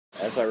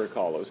as I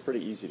recall, it was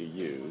pretty easy to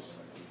use.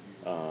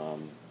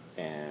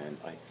 And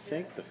I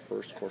think the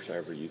first course I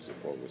ever used it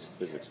for was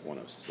Physics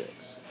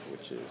 106,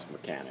 which is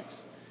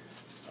mechanics.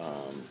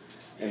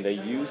 And they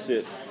used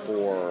it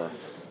for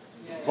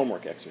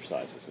homework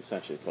exercises.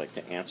 Essentially, it's like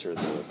to answer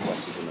the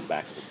questions in the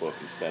back of the book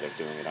instead of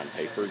doing it on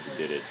paper. You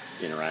did it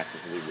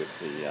interactively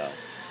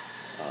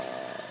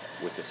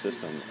with the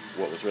system.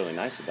 What was really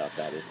nice about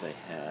that is they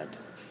had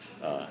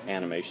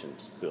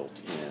animations built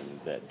in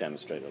that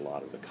demonstrated a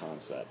lot of the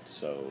concept.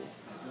 So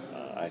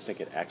I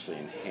think it actually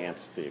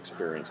enhanced the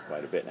experience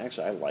quite a bit. And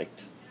actually, I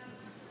liked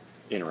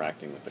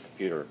interacting with the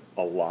computer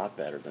a lot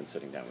better than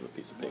sitting down with a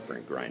piece of paper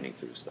and grinding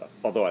through stuff.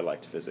 Although I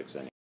liked physics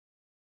anyway.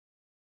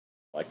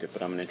 I liked it,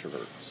 but I'm an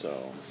introvert,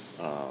 so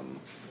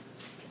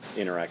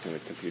interacting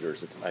with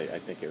computers, I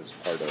think it was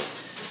part of...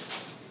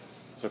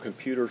 So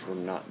computers were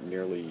not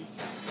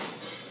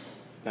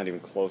even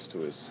close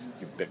to as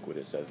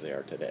ubiquitous as they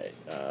are today.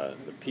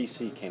 The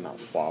PC came out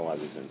while I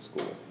was in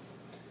school.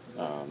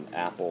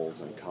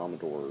 Apples and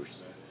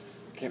Commodores,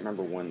 I can't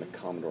remember when the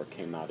Commodore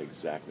came out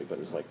exactly, but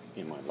it was like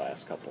in my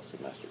last couple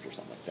semesters or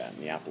something like that.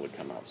 And the Apple had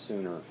come out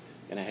sooner,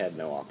 and I had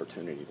no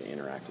opportunity to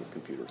interact with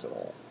computers at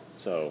all.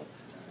 So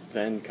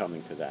then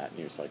coming to that, and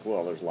you're just like,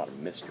 well, there's a lot of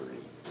mystery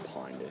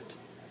behind it.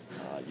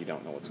 You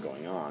don't know what's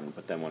going on.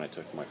 But then when I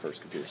took my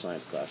first computer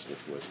science class, which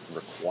was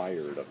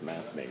required of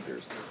math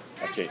majors,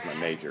 I changed my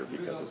major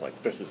because it's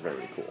like, this is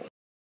very cool.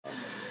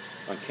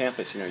 On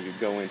campus, you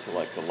go into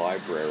like the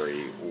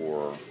library,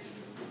 or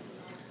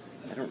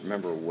I don't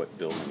remember what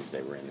buildings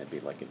they were in. They'd be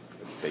like a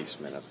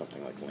basement of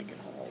something like Lincoln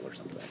Hall or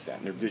something like that.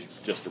 And there'd be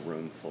just a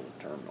room full of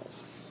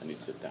terminals, and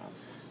you'd sit down.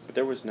 But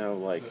there was no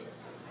like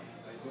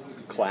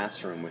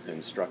classroom with an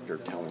instructor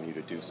telling you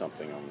to do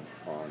something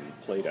on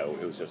Play-Doh.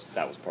 It was just,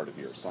 that was part of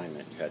your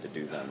assignment. You had to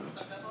do them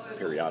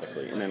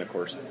periodically. And then, of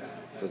course,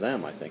 for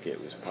them, I think it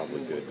was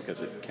probably good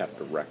because it kept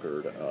a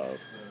record of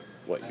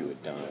what you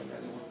had done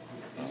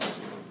and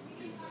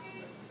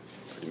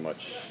pretty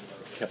much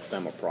kept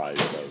them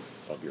apprised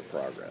of your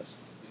progress.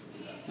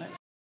 Nice.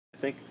 I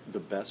think the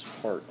best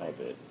part of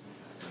it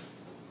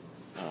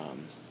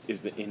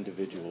is the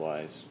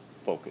individualized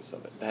focus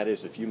of it. That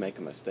is, if you make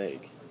a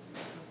mistake,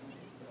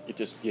 it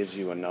just gives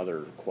you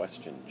another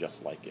question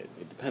just like it.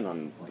 It depends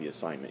on the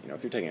assignment.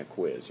 If you're taking a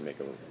quiz, you make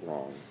a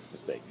wrong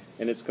mistake.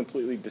 And it's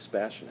completely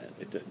dispassionate.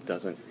 It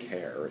doesn't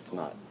care. It's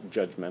not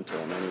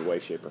judgmental in any way,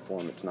 shape, or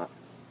form. It's not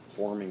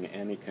forming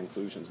any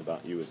conclusions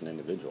about you as an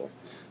individual.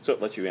 So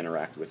it lets you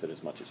interact with it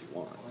as much as you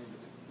want.